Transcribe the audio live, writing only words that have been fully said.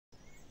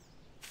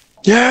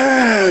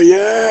Yeah,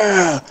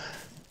 yeah.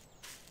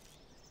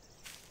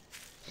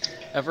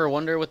 Ever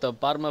wonder what the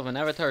bottom of an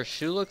avatar's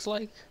shoe looks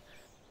like?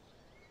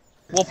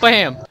 Well,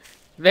 bam!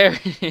 There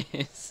it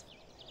is.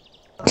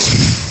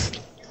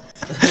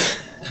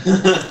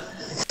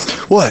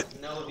 What?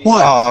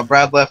 What? Oh,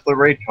 Brad left the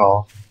raid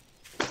call.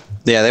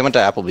 Yeah, they went to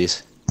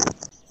Applebee's.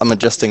 I'm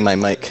adjusting my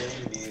mic.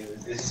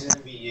 This is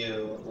gonna be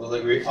you. Well,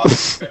 like, we're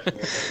What's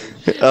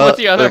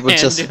your other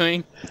hand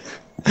doing?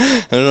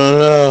 I don't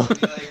know.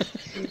 like,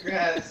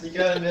 congrats, you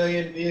got 1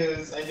 million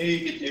views. I knew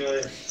you could do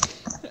it.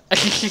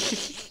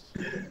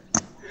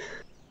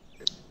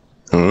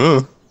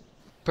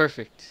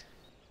 Perfect.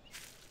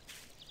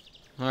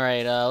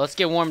 Alright, let's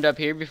get warmed up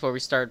here before we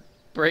start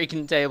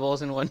breaking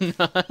tables and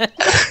whatnot.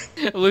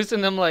 Loosen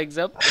them legs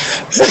up. Alright,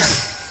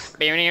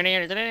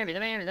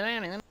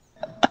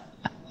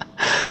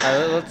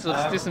 let's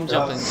do some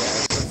jumping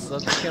jacks.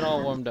 Let's get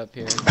all warmed up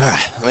here.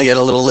 Alright, let me get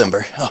a little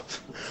limber. Oh.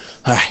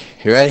 Alright,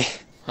 you ready?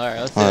 Alright,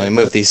 let's do Let it. me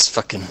move these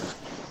fucking...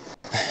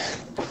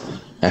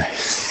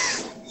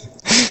 Alright.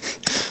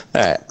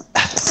 Alright.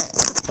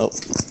 Oh,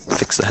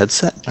 fix the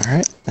headset.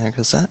 Alright, there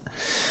goes that.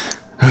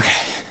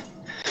 Okay.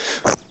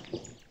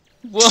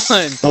 1,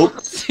 Oh,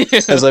 2,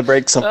 as I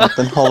break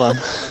something. Hold on.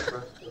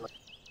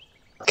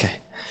 Okay.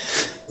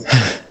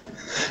 I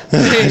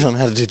don't know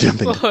how to do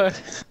jumping. 4.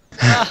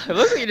 Ah, it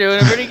looks like you're doing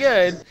it pretty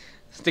good.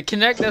 The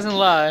Kinect doesn't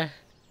lie.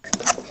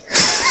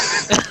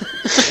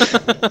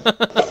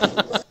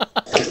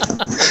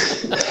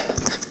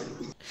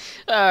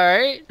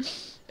 Alright.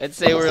 I'd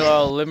say we're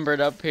all limbered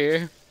up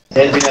here.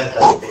 Be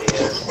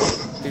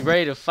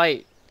ready to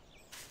fight.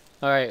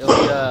 Alright,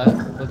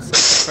 let's get the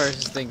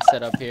first thing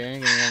set up here.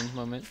 Give me one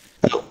moment.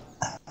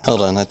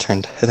 Hold on, I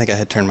think I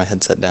had turned my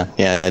headset down.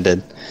 Yeah, I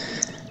did.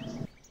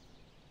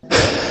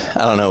 I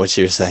don't know what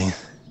you were saying.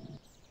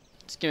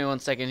 Just give me 1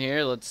 second here.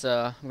 I'm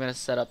gonna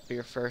set up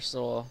your first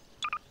little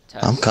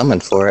test. I'm coming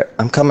for it.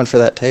 I'm coming for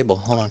that table.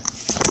 Hold on.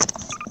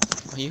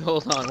 You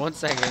hold on 1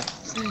 second.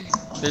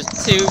 There's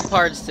 2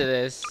 parts to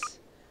this.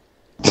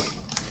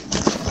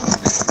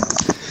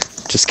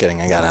 Just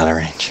kidding, I got out of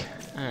range.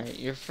 Alright,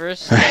 your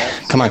first step.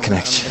 Come on, I'm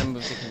Kinect. gonna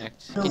move the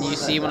Kinect. Can you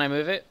see when I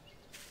move it?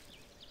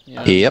 You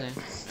know Yep.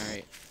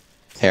 Alright.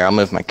 Here, I'll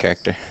move my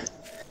character.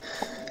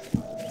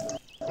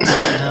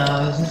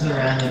 No, this is a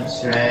random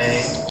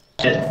stray.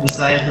 It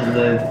decided to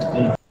live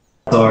in the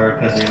store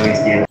because we always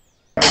do.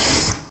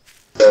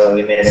 So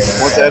we made it in a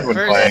What's Edwin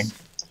First- playing?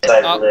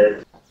 decided Oh. to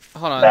live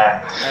Hold on.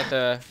 back. At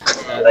the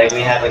Like,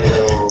 we have like a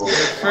little... the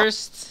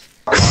first.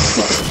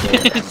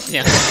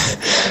 Yeah.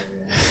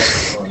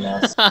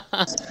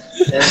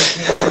 Then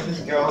he came with his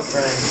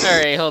girlfriend.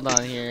 Alright, hold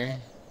on here.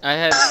 I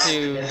had They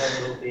to. had a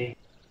little baby.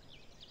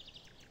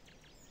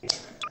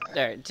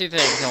 Alright, 2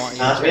 things I want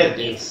you We to try have to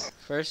do. these.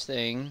 First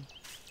thing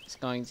is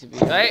going to be.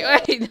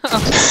 Wait,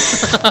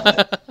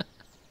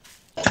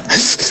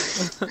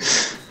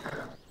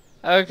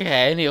 no!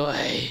 Okay,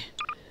 anyway.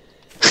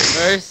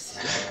 First,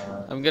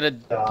 I'm gonna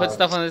put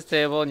stuff on this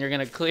table and you're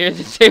gonna clear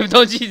the table.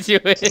 Don't you do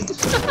it!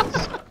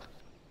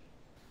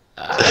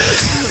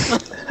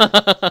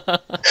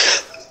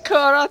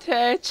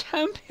 Karate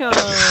champion!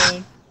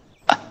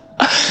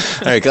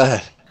 Alright, go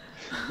ahead.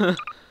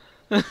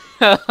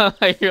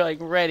 You're like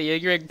ready,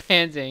 you're like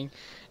panting.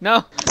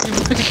 No!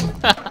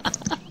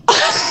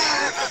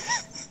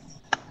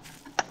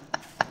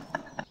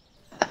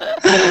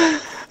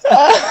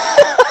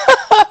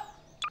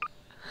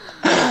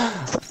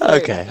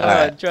 Okay,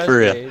 alright, trust for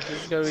real. me, this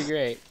is gonna be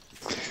great.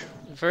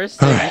 First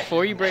thing, Alright.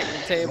 before you break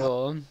the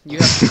table, you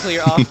have to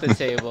clear off the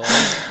table.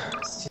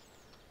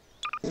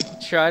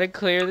 Try to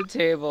clear the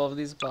table of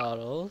these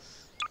bottles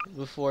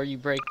before you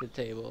break the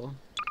table.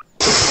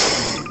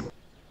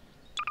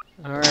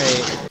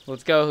 Alright,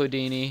 let's go,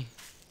 Houdini.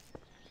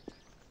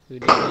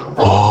 Houdini.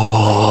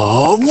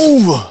 Oh,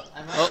 move!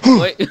 Oh,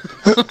 wait.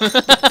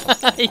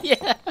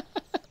 Yeah.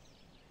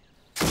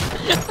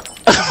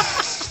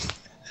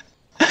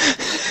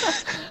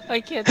 I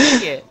can't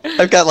take it.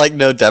 I've got like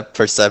no depth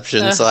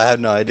perception, so I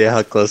have no idea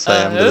how close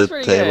I am It to was the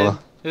pretty table. good.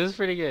 It was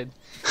pretty good.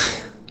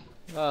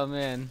 Oh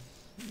man,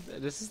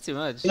 this is too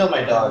much. You know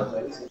my dog.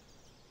 Like,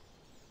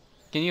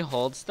 Can you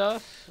hold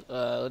stuff?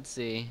 Let's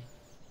see.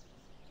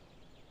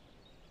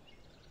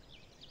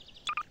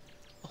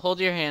 Hold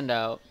your hand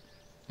out.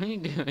 What are you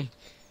doing?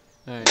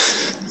 Alright.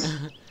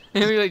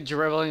 Maybe like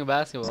dribbling a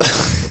basketball.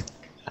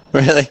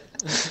 Really?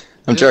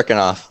 I'm jerking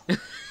off.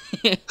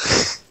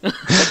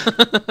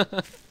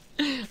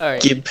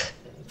 Alright. Keep.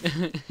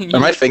 Are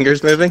my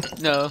fingers moving?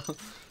 No.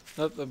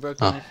 Oh, I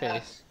broke on your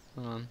face.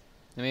 Hold on.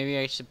 And maybe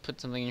I should put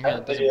something in your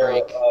hand that doesn't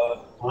break.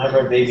 one of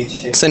our baby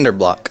chicks. Cinder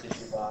block.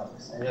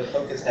 And he'll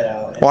poke his head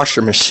out.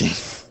 Washer machine.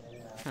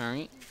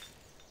 Alright.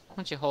 Why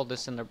don't you hold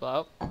this in there,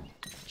 blow?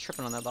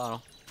 Tripping on that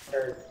bottle.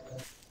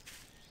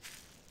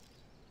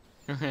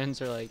 Your hands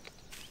are like.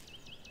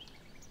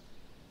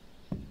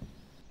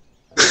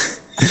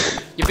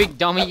 You big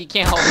dummy, you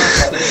can't hold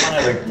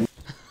nothing.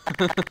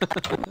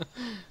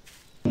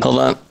 Hold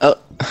on. Oh.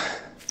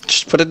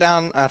 Just put it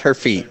down at her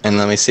feet and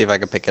let me see if I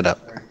can pick it up.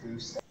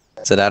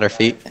 Is it at her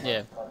feet?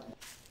 Yeah.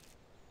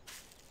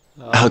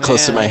 Oh, How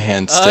close are my man.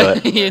 hands to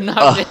it? You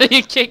knocked it.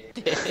 You kicked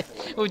it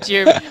with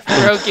your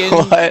broken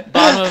What?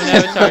 bottom of an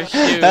avatar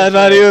shoe. I'm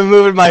not even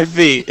moving my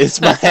feet. It's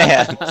my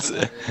hands.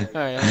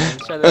 Alright,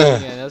 let's try that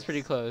again. That was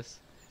pretty close.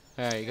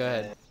 Alright, go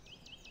ahead.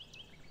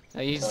 Oh,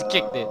 you just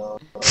kicked it.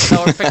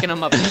 Now we're picking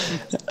them up.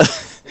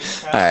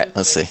 Alright,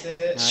 let's see.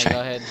 Alright, go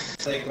ahead.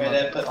 Like my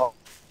dad put all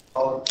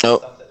Oh,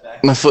 stuff that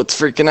back. my foot's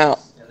freaking out.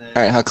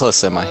 Alright, how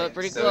close am I?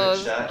 Pretty So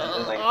close. shot and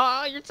then, like-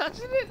 Oh, you're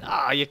touching it?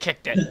 Oh, you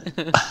kicked it.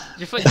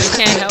 Your foot, you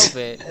can't help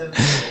it.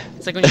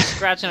 It's like when you're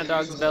scratching a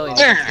dog's belly and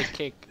you get a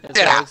kick. That's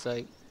what it looks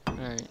like.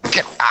 Alright.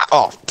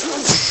 Oh,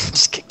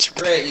 just kicked your.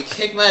 Great, you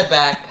kicked my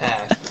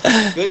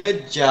backpack.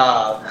 Good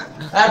job.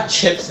 I have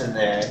chips in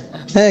there.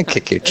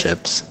 Kick your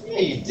chips. Yeah,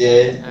 you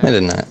did. I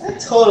did not. I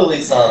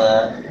totally saw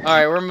that.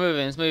 Alright, we're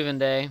moving. It's moving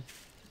day.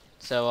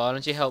 So, why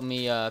don't you help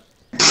me, Wait,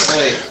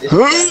 it's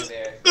down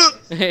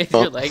there. is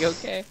your leg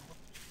okay?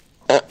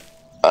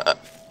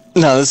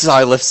 No, this is how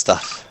I lift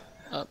stuff.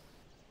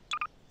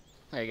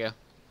 There you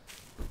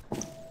go.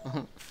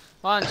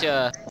 Why don't you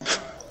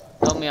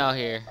help me out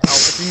here? Oh,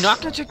 if you're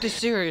not gonna take this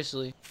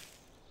seriously.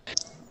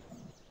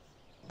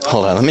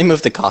 Hold on, let me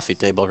move the coffee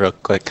table real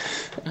quick.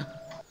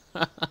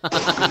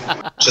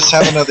 Just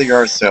have another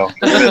yard sale.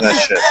 Get rid of that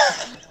shit.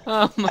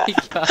 Oh my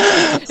god.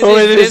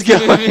 What is this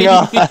going moving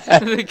on?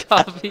 The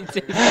coffee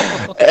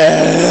table.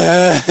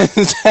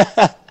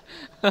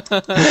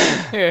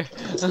 Here.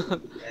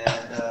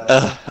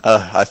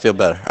 I feel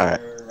better.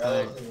 Alright.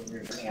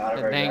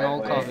 The dang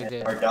old coffee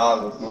table. Our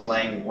dog was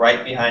laying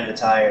right behind the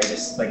tire,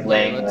 just like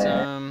laying Let's,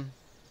 there.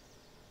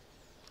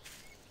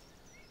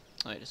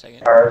 wait a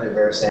second. Car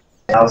reversing.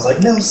 I was like,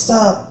 no,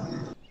 stop!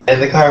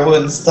 And the car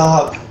wouldn't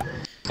stop.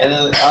 And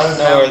then out of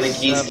nowhere, the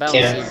geese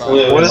came and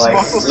flew. What And, is like,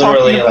 Muffles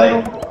literally,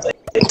 talking like,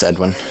 It's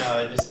Edwin.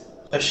 I just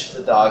pushed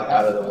the dog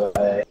out of the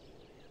way.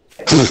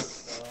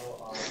 So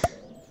awesome.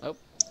 Oh.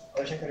 I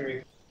wish I could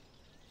have.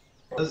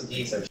 Those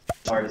geese are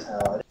smart as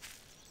hell.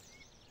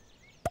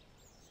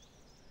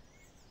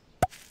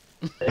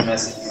 They're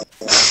messing you.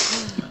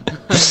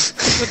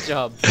 Good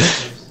job.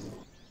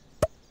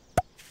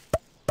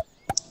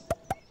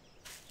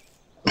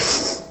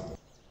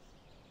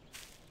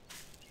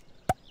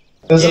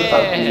 There's a Yeah.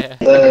 puppy.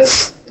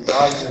 The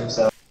dog to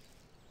himself.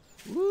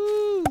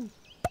 Woo!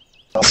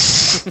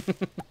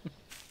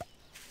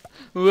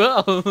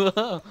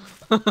 Whoa!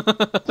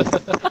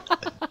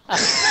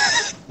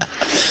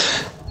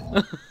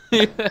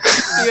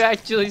 you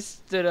actually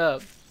stood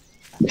up.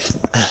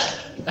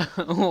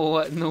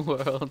 What in the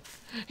world?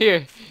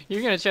 Here,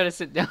 you're gonna try to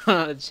sit down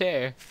on a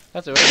chair.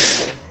 That's what we're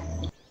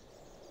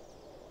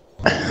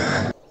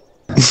gonna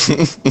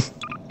do.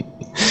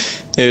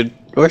 Dude,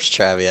 where's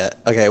Trav at?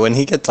 Okay, when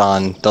he gets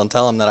on, don't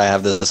tell him that I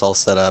have this all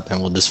set up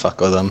and we'll just fuck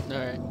with him.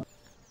 Alright.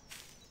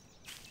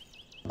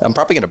 I'm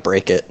probably gonna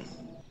break it.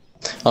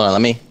 Hold on,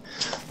 let me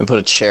put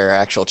a chair,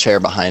 actual chair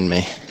behind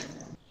me.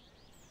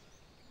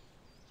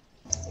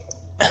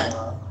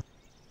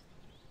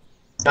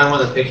 Found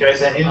one of the picture I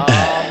sent you?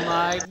 Oh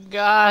my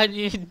god,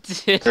 you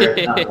did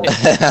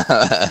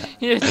it!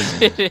 You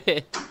did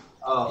it!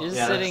 Oh, You're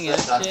yeah, sitting in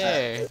that's a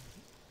chair.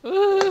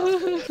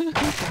 Ooh.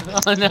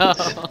 Oh no!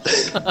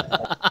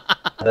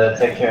 The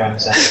picture I'm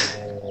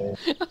sending you.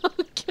 Oh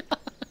gosh!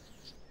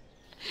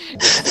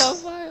 It's so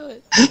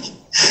violent.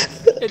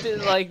 I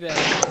didn't like that.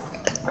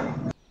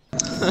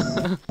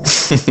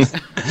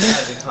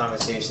 Having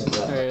conversations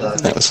about Alright,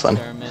 that. let's That make was an fun.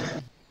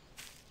 experiment.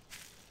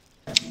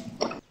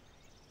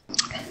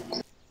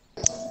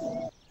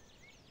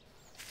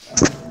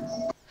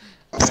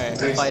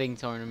 Alright, a fighting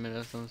tournament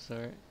of some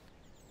sort.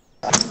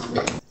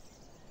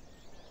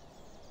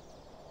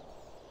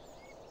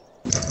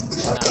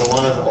 The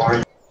one with the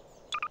orange.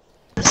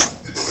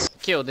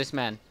 Kill this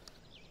man.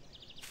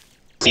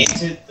 The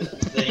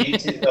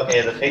YouTube,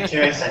 okay, the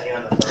picture I sent you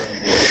on the phone.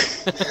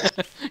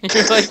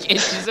 You're like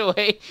inches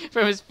away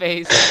from his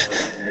face.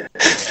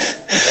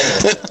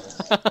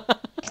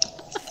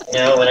 You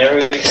know, whenever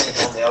we come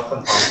home, they all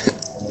come home.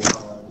 And they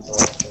come home, so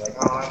they're like,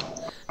 oh,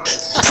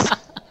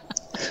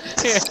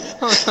 Here,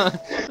 hold on.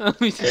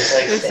 Let me see. Just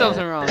like There's that.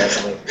 something wrong.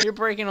 You're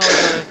breaking all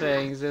these other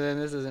things, and then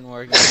this isn't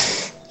working.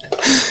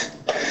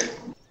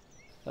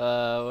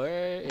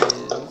 Where is...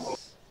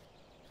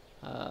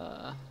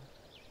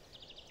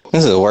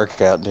 This is a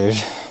workout, dude.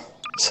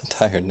 I'm so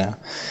tired now.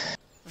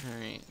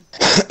 Alright.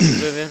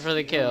 Move in for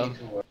the kill.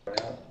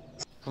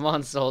 Come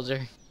on,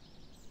 soldier.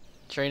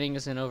 Training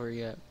isn't over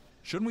yet.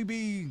 Shouldn't we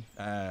be,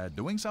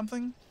 doing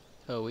something?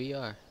 Oh, we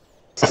are.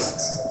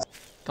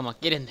 Come on,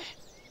 get in there.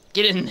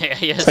 Get in there.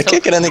 Yes. I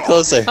can't get any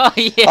closer. Oh,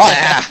 yeah. Oh,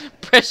 yeah.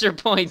 Pressure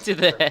point to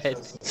the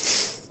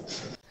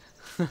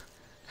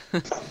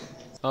head.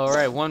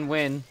 Alright, one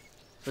win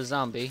for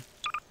Zombie.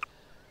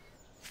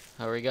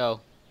 Here we go.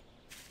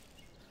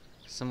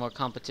 Some more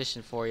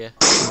competition for you.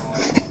 Oh,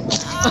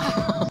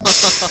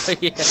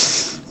 yeah.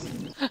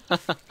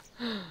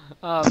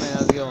 Oh, man,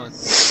 how's it going? Alright,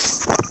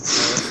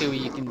 let's see what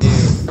you can do.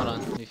 Hold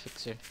on, let me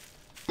fix her.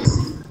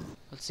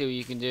 Let's see what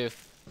you can do.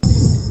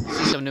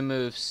 See some new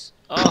moves.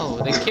 Oh,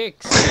 the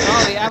kicks.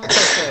 Oh, the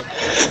avatar trick.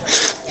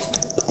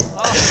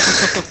 Oh.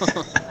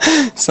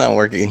 It's not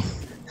working.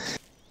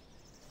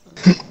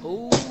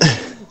 Ooh.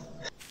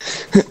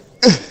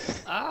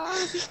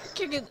 Ah, he's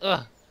kicking.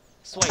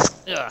 Swipe.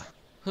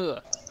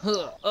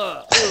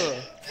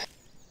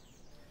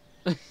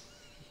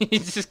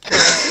 He's just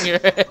caressing your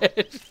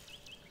head.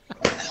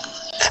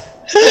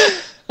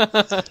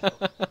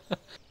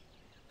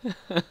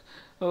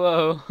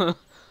 Whoa.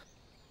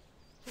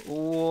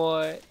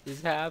 What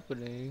is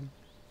happening?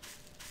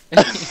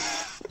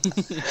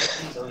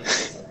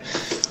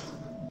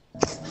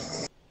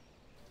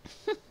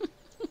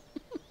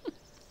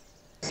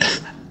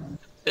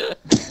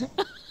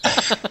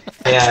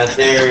 Yeah,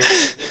 they're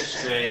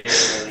straight.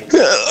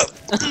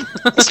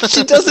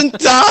 She doesn't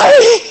die!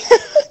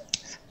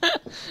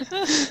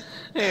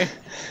 Here.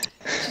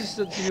 She's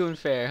doing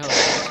fair. Hold on,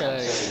 let's try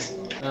that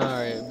again.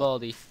 Alright,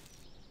 Baldy.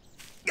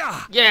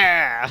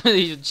 Yeah!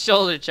 You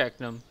shoulder checked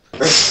him. Are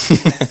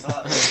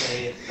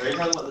you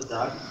talking about the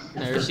dog?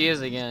 There she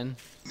is again.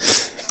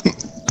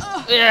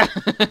 Yeah!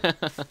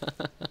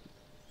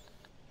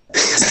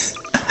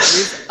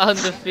 He's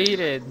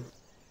undefeated.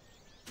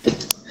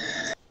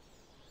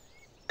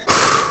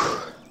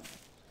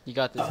 You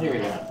got this.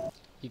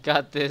 You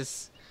got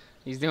this.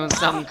 He's doing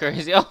something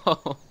crazy.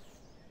 Oh!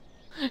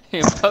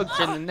 He poked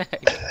her in the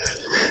neck.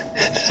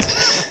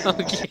 Oh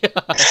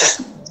god.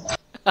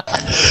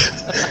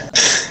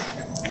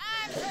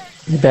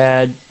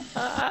 Bad.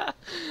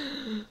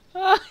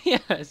 Oh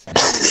yes.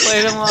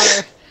 Play them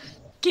water.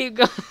 Keep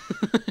going.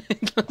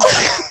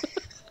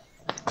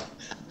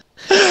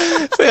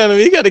 Phantom,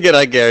 you gotta get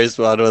on Garry's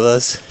mod with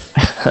us.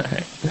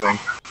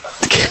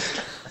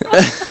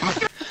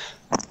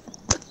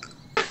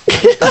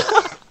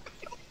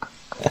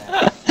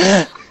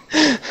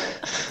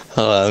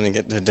 Hold on, let me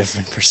get a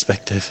different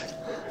perspective.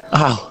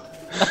 Ow!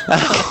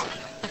 Ow!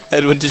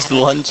 Edwin just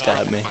lunged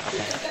at me.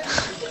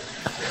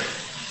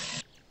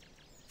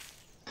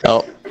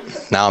 Oh,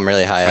 now I'm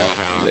really high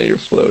up. There you're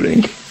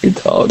floating. You're a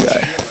tall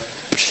guy.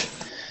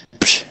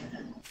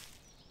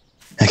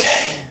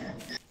 Okay.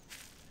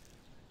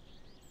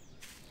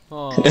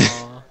 Aww.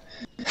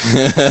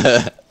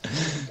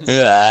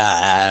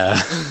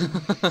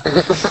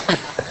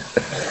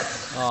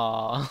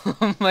 Aw,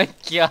 oh my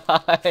god.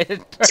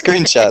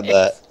 Screenshot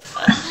that.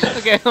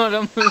 Okay, hold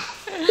on, move.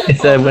 I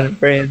said when it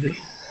Brandon.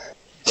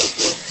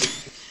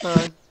 Hold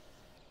on.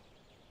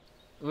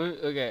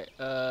 Okay,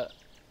 I'm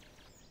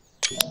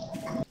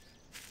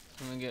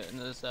gonna get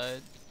another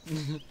side.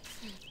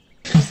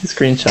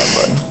 Screenshot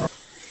button.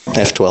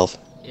 F12.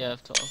 Yeah,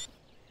 F12.